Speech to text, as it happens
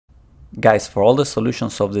Guys, for all the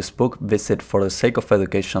solutions of this book, visit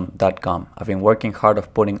forthesakeofeducation.com. I've been working hard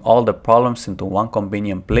of putting all the problems into one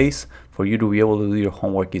convenient place for you to be able to do your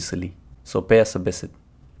homework easily. So pay us a visit.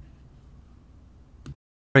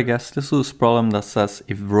 Alright guys, let's do this problem that says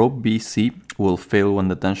if rope BC will fail when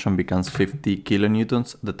the tension becomes 50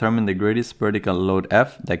 kilonewtons, determine the greatest vertical load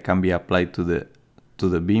F that can be applied to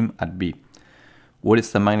the beam at B. What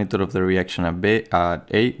is the magnitude of the reaction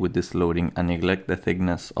at A with this loading, and neglect the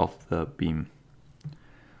thickness of the beam.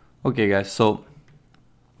 Okay guys, so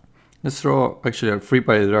let's draw, actually our free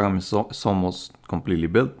body diagram is almost completely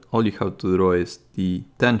built. All you have to draw is the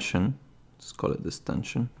tension, let's call it this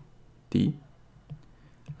tension, T,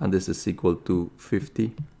 and this is equal to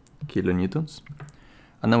 50 kilonewtons.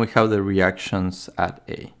 And then we have the reactions at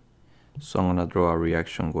A. So I'm gonna draw a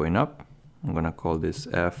reaction going up. I'm gonna call this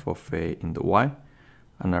F of A in the Y,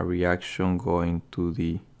 and a reaction going to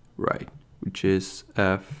the right, which is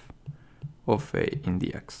F of A in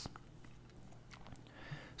the X.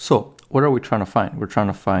 So what are we trying to find? We're trying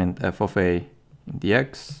to find F of A in the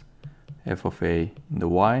X, F of A in the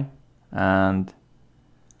Y, and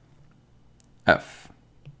F.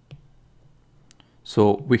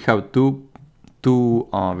 So we have two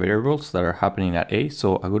variables that are happening at A,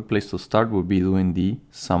 so a good place to start would be doing the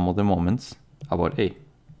sum of the moments about A.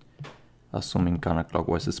 Assuming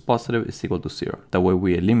counterclockwise is positive, is equal to 0. That way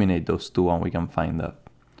we eliminate those two and we can find F.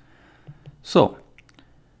 So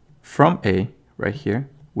from A, right here,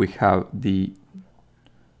 we have the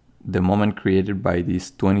moment created by this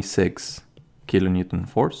 26 kilonewton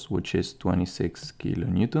force, which is 26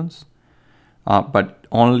 kilonewtons, but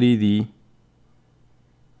only the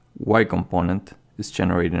Y component is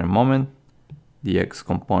generating a moment. The X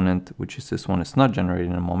component, which is this one, is not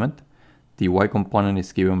generating a moment. The Y component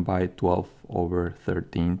is given by 12 over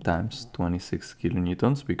 13 times 26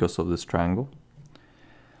 kilonewtons because of this triangle.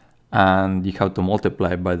 And you have to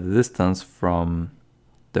multiply by the distance from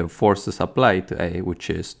the forces applied to A, which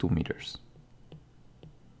is 2 meters.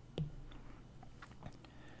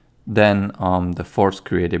 Then the force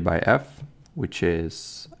created by F, which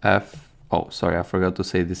is F. Oh, sorry, I forgot to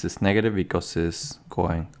say this is negative because it's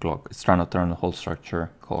going it's trying to turn the whole structure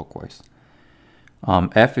clockwise.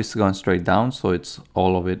 F is going straight down, so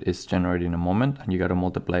all of it is generating a moment, and you got to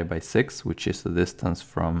multiply by 6, which is the distance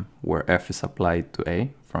from where F is applied to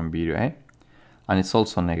A, from B to A. And it's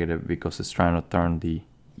also negative because it's trying to turn the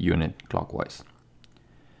unit clockwise.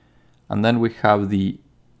 And then we have the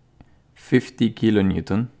 50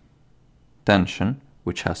 kilonewton tension,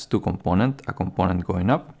 which has two components, a component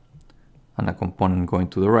going up and a component going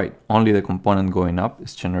to the right. Only the component going up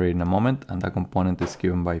is generating a moment, and that component is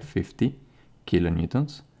given by 50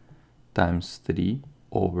 kilonewtons times 3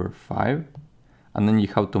 over 5. And then you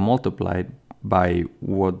have to multiply it by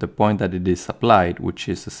what the point that it is applied, which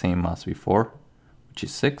is the same as before, which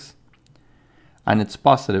is 6. And it's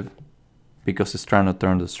positive because it's trying to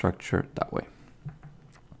turn the structure that way.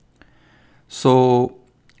 So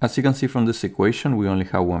as you can see from this equation, we only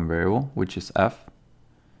have one variable, which is F.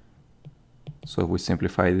 So if we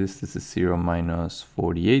simplify this is 0 minus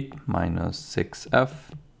 48 minus 6F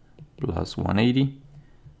plus 180.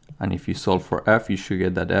 And if you solve for F, you should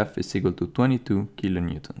get that F is equal to 22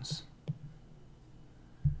 kilonewtons.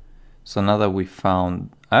 So now that we found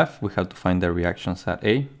F, we have to find the reactions at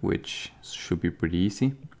A, which should be pretty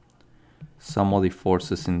easy. Sum of the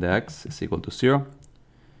forces in the X is equal to 0,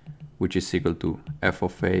 which is equal to F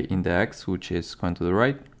of A in the X, which is going to the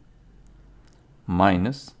right,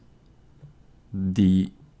 minus the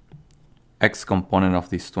X component of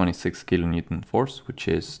this 26 kilonewton force, which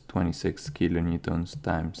is 26 kilonewtons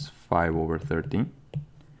times 5 over 13.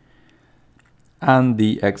 And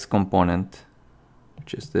the X component,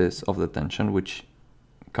 which is this, of the tension, which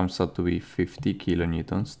comes out to be 50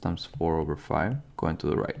 kilonewtons times 4 over 5, going to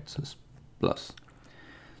the right, so it's plus.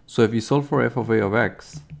 So if you solve for F of A of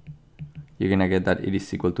X, you're gonna get that it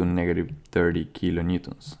is equal to negative 30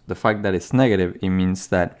 kilonewtons. The fact that it's negative, it means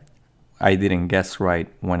that I didn't guess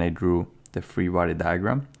right when I drew the free body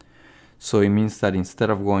diagram. So it means that instead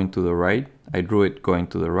of going to the right, I drew it going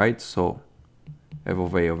to the right, so F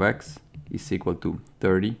of A of X is equal to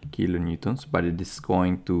 30 kilonewtons, but it is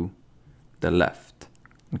going to the left,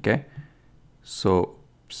 okay? So,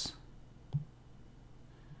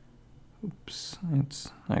 oops,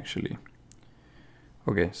 it's actually,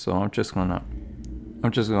 okay, so I'm not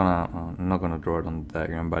gonna draw it on the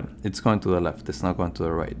diagram, but it's going to the left, it's not going to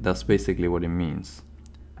the right. That's basically what it means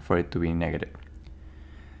for it to be negative.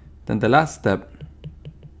 Then the last step,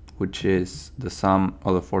 which is the sum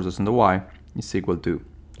of the forces in the Y, is equal to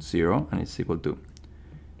 0, and it's equal to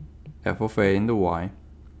F of A in the Y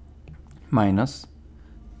minus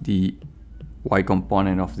the y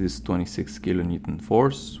component of this 26 kilonewton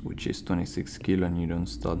force, which is 26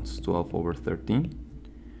 kilonewtons times 12 over 13,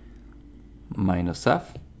 minus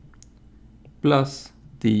F, plus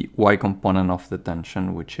the y component of the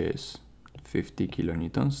tension, which is 50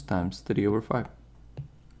 kilonewtons times 3 over 5.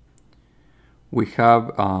 We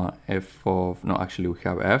have we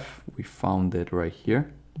have F, we found it right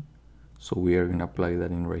here. So we are gonna plug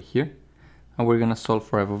that in right here, and we're gonna solve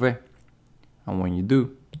for F of A. And when you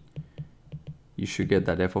do, you should get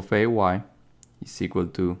that F of AY is equal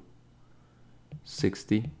to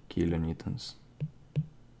 60 kilonewtons.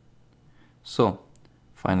 So,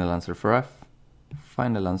 final answer for F,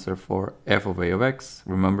 final answer for F of A of X,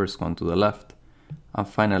 remember it's going to the left, and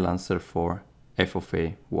final answer for F of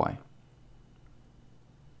A Y.